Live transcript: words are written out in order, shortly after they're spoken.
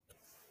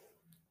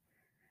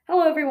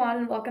Hello, everyone,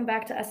 and welcome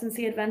back to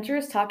S&C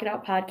Adventures Talk It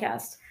Out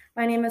podcast.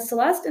 My name is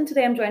Celeste, and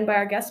today I'm joined by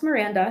our guest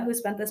Miranda, who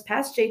spent this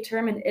past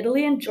J-term in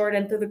Italy and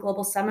Jordan through the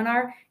global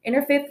seminar,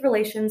 Interfaith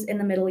Relations in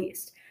the Middle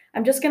East.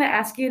 I'm just going to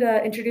ask you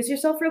to introduce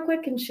yourself real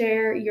quick and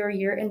share your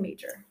year and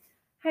major.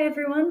 Hi,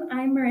 everyone.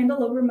 I'm Miranda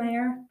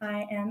Lobermeyer.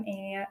 I am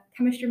a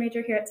chemistry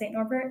major here at St.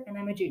 Norbert, and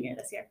I'm a junior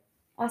this year.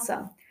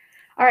 Awesome.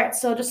 All right,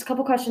 so just a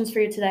couple questions for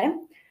you today.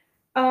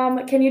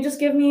 Can you just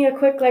give me a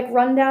quick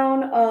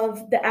rundown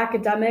of the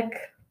academics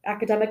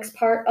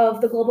part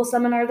of the global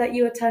seminar that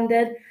you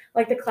attended,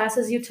 like the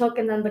classes you took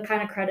and then the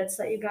kind of credits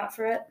that you got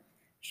for it?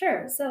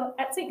 Sure. So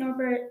at St.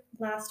 Norbert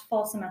last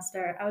fall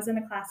semester, I was in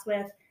a class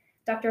with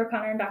Dr.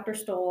 O'Connor and Dr.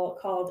 Stoll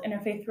called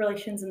Interfaith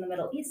Relations in the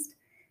Middle East.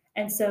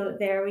 And so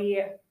there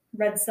we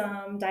read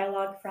some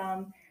dialogue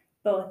from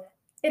both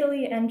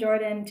Italy and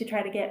Jordan to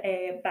try to get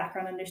a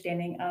background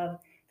understanding of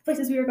the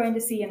places we were going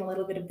to see and a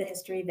little bit of the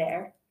history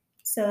there.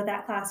 So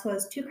that class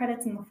was 2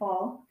 credits in the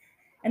fall.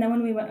 And then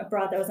when we went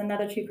abroad, there was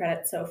another 2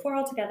 credits, so 4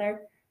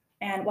 altogether.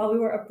 And while we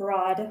were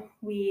abroad,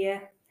 we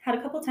had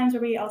a couple times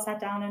where we all sat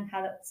down and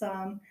had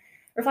some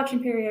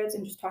reflection periods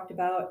and just talked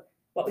about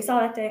what we saw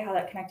that day, how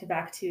that connected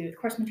back to the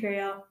course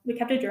material. We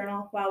kept a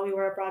journal while we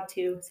were abroad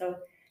too, so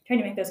trying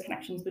to make those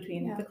connections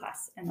between the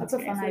class and the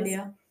experiences. That's a fun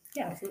idea.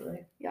 Yeah,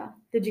 absolutely. Yeah.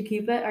 Did you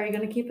keep it? Are you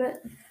going to keep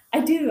it? I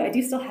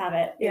do still have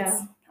it. Yeah.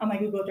 It's on my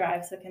Google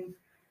Drive, so I can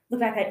look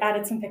back. I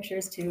added some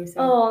pictures too. So.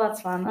 Oh, that's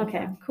fun.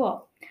 Okay,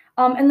 cool.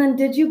 And then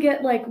did you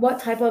get what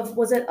type of,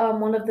 was it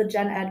one of the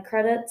Gen Ed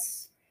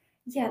credits?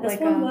 Yeah, this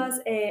one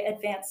was a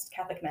Advanced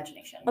Catholic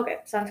Imagination. Okay,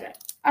 sounds good.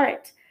 All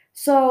right.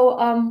 So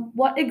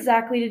what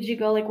exactly did you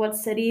go, what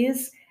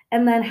cities?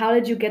 And then how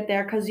did you get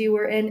there? Because you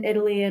were in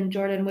Italy and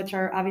Jordan, which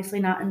are obviously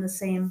not in the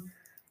same,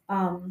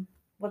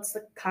 what's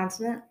the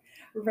continent?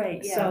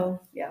 Right, yeah. So,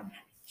 yeah.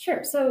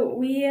 Sure. So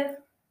we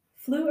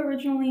flew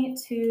originally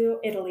to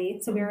Italy.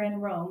 So we were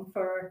in Rome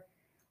for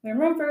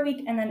a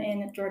week and then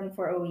in Jordan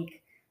for a week.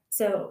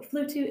 So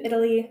flew to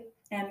Italy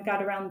and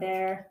got around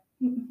there.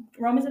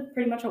 Rome is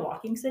pretty much a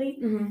walking city.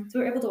 Mm-hmm. So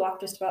we were able to walk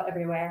just about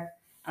everywhere.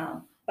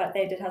 But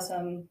they did have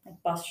some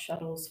bus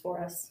shuttles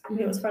for us.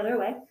 It was farther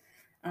away.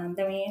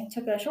 Then we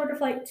took a shorter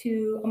flight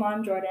to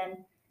Amman,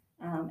 Jordan.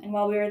 And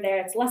while we were there,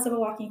 it's less of a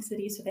walking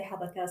city. So they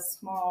had a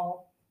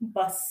small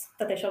bus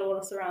that they shuttled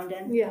us around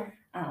in. Yeah.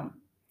 And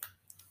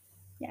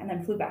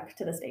then flew back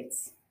to the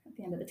States at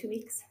the end of the 2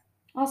 weeks.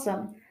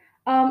 Awesome.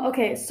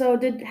 Okay, so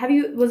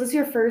was this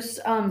your first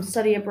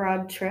study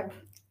abroad trip?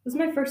 It was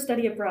my first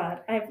study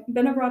abroad. I've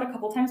been abroad a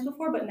couple times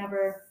before, but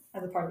never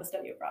as a part of a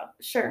study abroad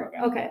Sure.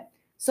 program. Okay.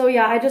 So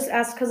yeah, I just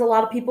asked because a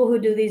lot of people who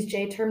do these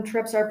J-term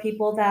trips are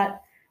people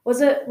that,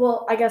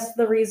 I guess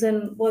the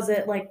reason was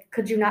it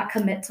could you not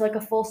commit to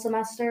a full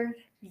semester?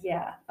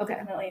 Yeah, okay,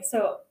 definitely.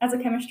 So as a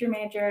chemistry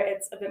major,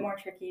 it's a bit more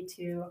tricky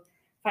to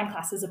find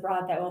classes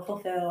abroad that will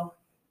fulfill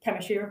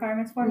chemistry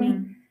requirements for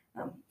me.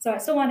 So I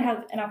still want to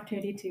have an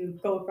opportunity to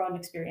go abroad and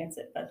experience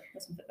it, but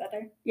this one fit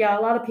better. Yeah, a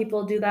lot of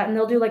people do that, and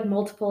they'll do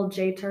multiple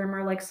J-term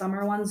or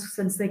summer ones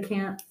since they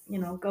can't,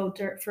 go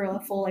for a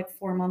full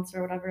 4 months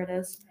or whatever it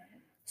is.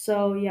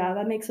 So yeah,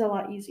 that makes it a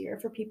lot easier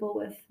for people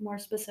with more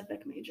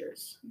specific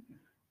majors.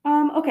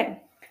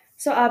 Okay,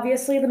 so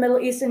obviously the Middle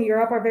East and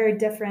Europe are very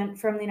different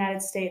from the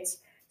United States.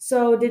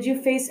 So did you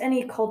face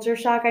any culture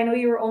shock? I know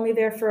you were only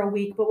there for a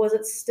week, but was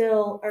it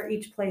still, or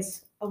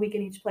a week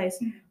in each place,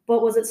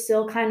 but was it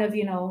still kind of,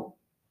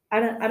 I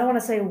don't want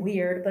to say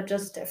weird, but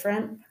just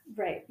different?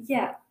 Right,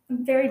 yeah,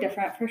 very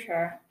different for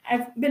sure.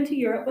 I've been to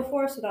Europe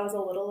before, so that was a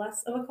little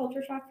less of a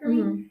culture shock for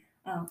me.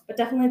 But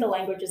definitely the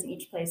languages in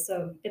each place.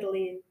 So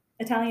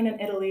Italian in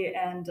Italy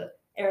and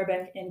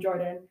Arabic in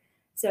Jordan.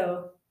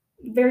 So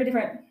very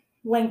different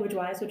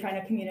language-wise. So trying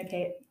to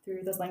communicate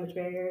through those language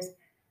barriers.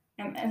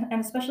 And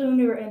especially when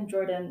we were in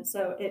Jordan,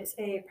 so it's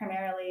a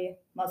primarily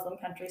Muslim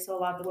country, so a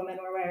lot of the women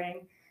were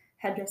wearing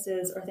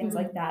headdresses or things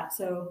like that.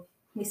 So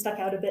we stuck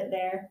out a bit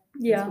there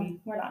because we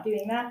were not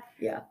doing that.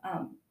 Yeah.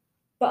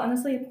 But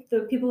honestly,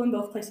 the people in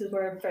both places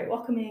were very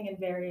welcoming and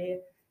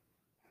very,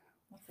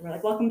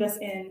 welcomed us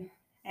in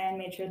and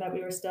made sure that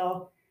we were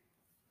still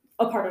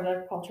a part of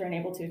their culture and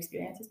able to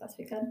experience as best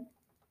we could.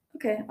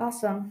 Okay,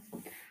 awesome.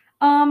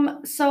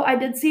 So I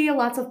did see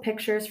lots of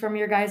pictures from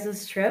your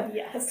guys' trip.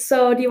 Yes.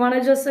 So do you want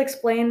to just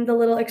explain the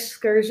little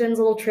excursions,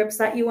 little trips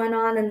that you went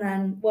on, and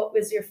then what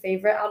was your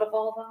favorite out of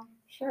all of them?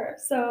 Sure.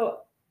 So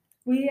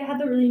we had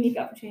the really unique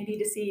opportunity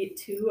to see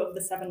 2 of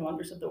the 7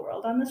 wonders of the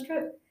world on this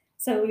trip.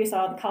 So we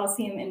saw the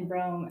Colosseum in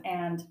Rome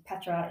and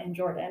Petra in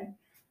Jordan.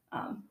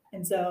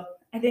 And so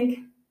I think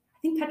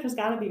Petra's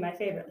got to be my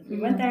favorite. We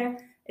went there.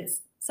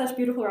 It's such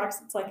beautiful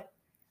rocks. It's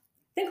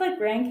think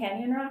Grand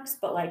Canyon rocks,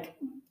 but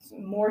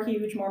more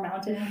huge, more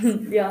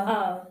mountains.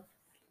 Yeah.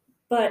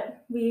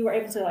 But we were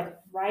able to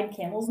ride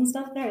camels and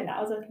stuff there, and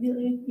that was a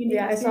completely unique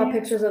experience. I saw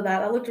pictures of that.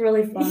 That looked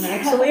really fun,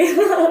 actually.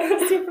 It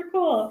was super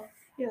cool.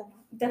 Yeah.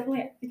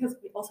 Definitely, because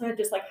we also had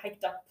just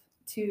hiked up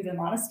to the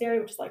monastery,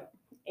 which is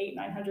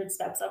 800-900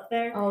 steps up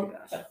there. Oh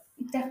gosh. But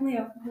definitely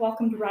a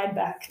welcomed ride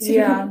back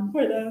to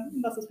where the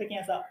bus was picking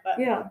us up. But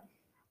yeah.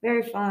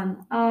 Very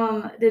fun.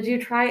 Did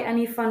you try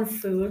any fun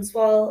foods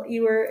while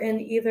you were in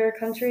either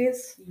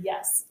countries?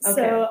 Yes. Okay.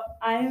 So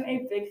I'm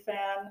a big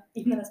fan,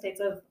 even in the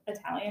States, of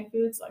Italian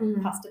foods like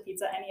Mhm. pasta,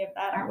 pizza, any of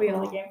that. Aren't I'm we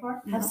totally all? game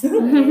for. Yeah.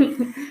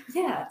 Absolutely.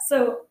 Yeah.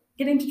 So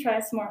getting to try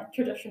some more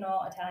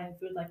traditional Italian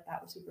food like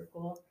that was super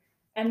cool.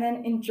 And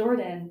then in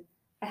Jordan,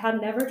 I had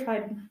never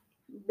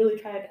really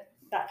tried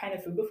that kind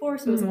of food before.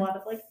 So it was a Mhm. lot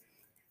of like,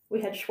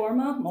 we had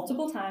shawarma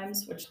multiple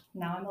times, which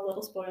now I'm a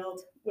little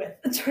spoiled with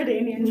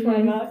Jordanian Mhm.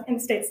 shawarma. In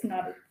States,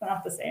 not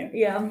the same.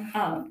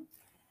 Yeah.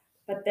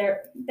 But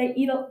they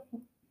eat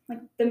like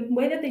the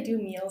way that they do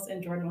meals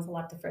in Jordan was a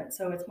lot different.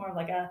 So it's more of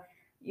like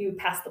you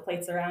pass the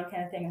plates around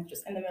kind of thing, it's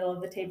just in the middle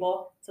of the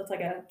table. So it's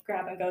like a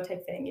grab and go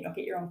type thing. You don't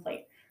get your own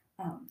plate.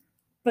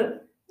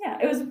 But yeah,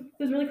 it was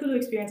really cool to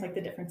experience like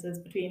the differences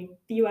between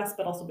the U.S.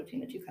 but also between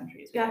the two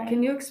countries. Yeah,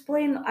 can you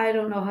explain? I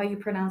don't know how you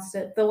pronounced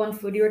it. The one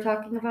food you were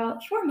talking about?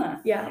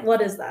 Shawarma. Yeah,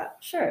 what is that?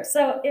 Sure.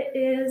 So it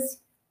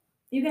is.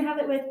 You can have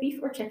it with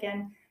beef or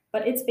chicken,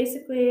 but it's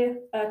basically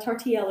a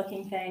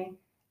tortilla-looking thing,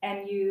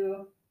 and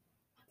you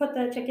put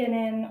the chicken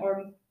in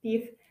or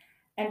beef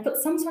and put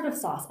some sort of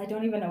sauce. I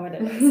don't even know what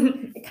it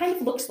is. It kind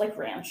of looks like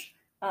ranch,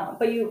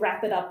 but you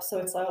wrap it up so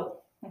it's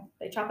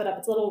they chop it up.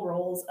 It's little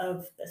rolls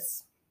of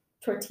this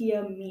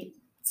tortilla meat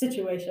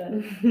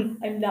situation.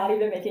 I'm not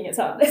even making it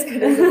sound as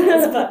good as it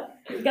is, but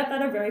we got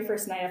that our very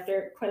first night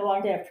after quite a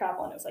long day of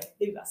travel, and it was like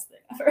the best thing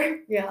ever.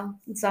 Yeah,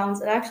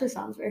 it actually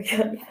sounds very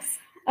good. Yes.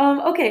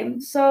 Okay,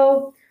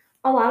 so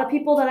a lot of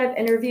people that I've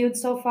interviewed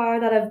so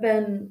far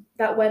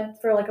that went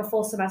for like a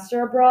full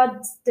semester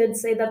abroad did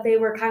say that they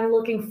were kind of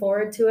looking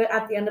forward to it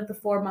at the end of the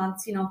 4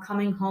 months,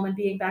 coming home and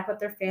being back with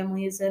their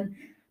families and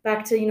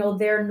back to,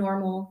 their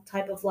normal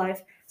type of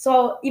life.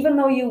 So even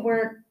though you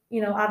weren't,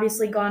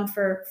 obviously gone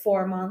for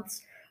 4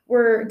 months,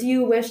 do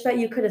you wish that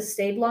you could have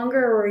stayed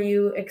longer, or were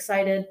you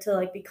excited to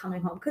like be coming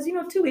home? Because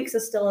 2 weeks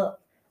is still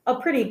a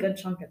pretty good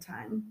chunk of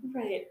time.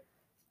 Right.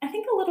 I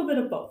think a little bit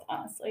of both,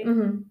 honestly.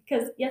 Mm-hmm.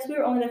 Because yes, we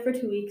were only there for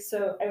 2 weeks,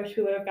 so I wish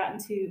we would have gotten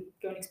to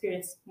go and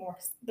experience more.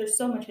 There's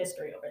so much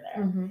history over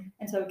there, Mm-hmm.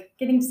 and so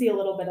getting to see a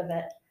little bit of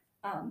it.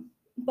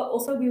 But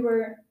also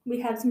we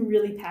had some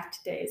really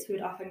packed days. We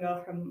would often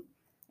go from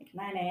like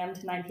 9 a.m.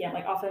 to 9 p.m.,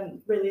 like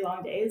often really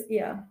long days.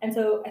 Yeah. And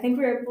so I think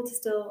we were able to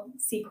still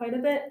see quite a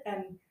bit,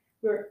 and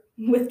we're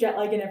with jet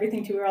lag and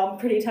everything too. We were all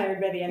pretty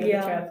tired by the end of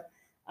the trip.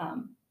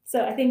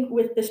 So I think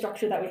with the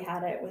structure that we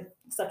had it with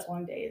such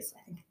long days,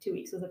 I think 2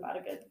 weeks was about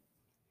a good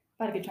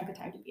chunk of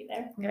time to be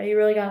there. Yeah, you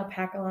really gotta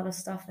pack a lot of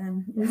stuff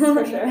in. Yes,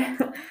 for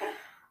sure.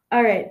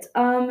 All right.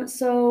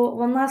 So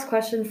one last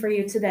question for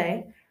you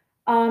today.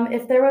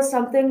 If there was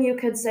something you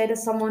could say to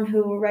someone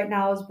who right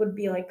now would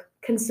be like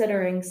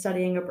considering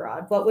studying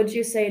abroad, what would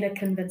you say to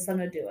convince them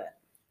to do it?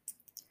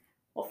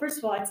 Well, first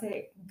of all, I'd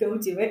say go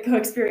do it. Go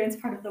experience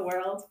part of the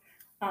world.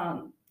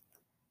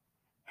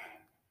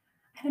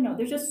 I don't know.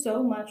 There's just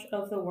so much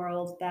of the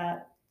world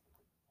that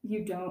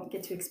you don't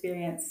get to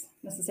experience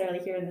necessarily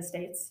here in the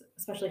States,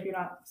 especially if you're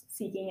not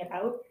seeking it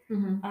out.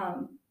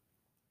 Mm-hmm.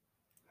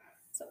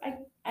 So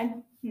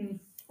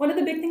one of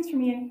the big things for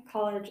me in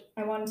college,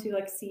 I wanted to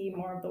like see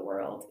more of the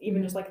world,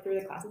 even just like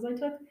through the classes I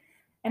took.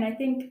 And I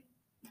think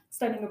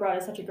studying abroad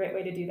is such a great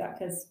way to do that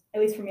because,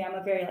 at least for me, I'm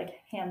a very like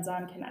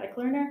hands-on kinetic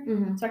learner.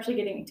 Mm-hmm. So actually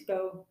getting to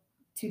go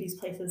to these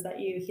places that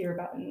you hear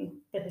about in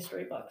the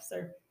history books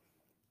or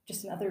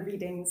just in other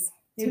readings.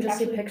 You just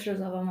see pictures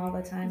of them all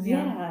the time.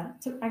 Yeah,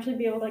 to actually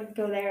be able to like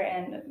go there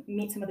and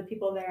meet some of the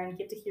people there and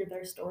get to hear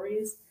their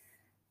stories,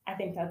 I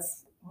think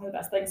that's one of the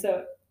best things.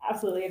 So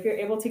absolutely, if you're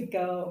able to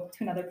go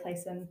to another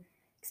place and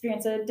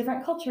experience a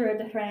different culture, a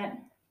different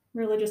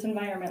religious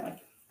environment, like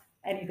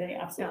anything,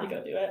 absolutely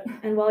go do it.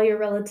 And while you're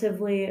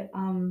relatively,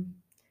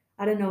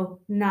 I don't know,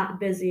 not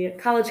busy.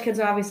 College kids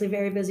are obviously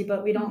very busy,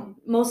 but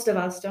most of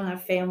us don't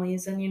have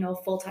families and,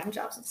 full-time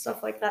jobs and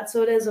stuff like that.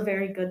 So it is a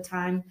very good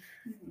time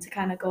to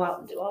kind of go out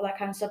and do all that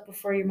kind of stuff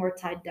before you're more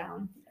tied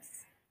down. Yes.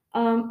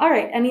 All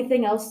right.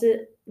 Anything else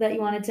that you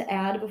wanted to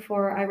add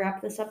before I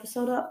wrap this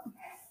episode up?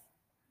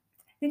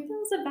 I think that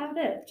was about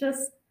it.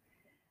 Just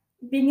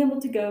being able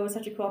to go is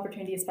such a cool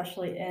opportunity,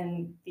 especially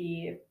in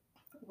the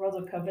world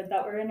of COVID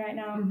that we're in right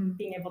now,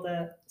 being able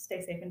to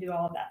stay safe and do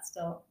all of that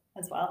still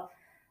as well.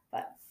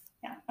 But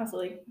yeah,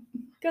 absolutely.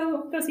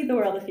 Go see the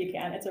world if you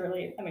can. It's a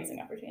really amazing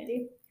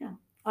opportunity. Yeah.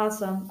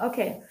 Awesome.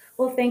 Okay.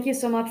 Well, thank you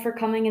so much for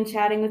coming and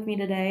chatting with me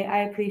today.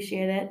 I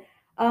appreciate it.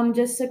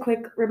 Just a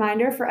quick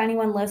reminder for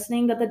anyone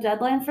listening that the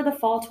deadline for the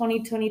fall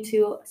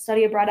 2022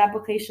 study abroad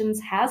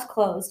applications has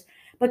closed,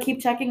 but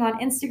keep checking on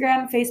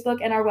Instagram, Facebook,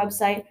 and our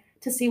website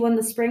to see when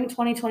the spring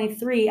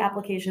 2023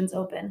 applications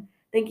open.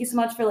 Thank you so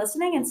much for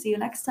listening and see you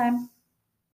next time.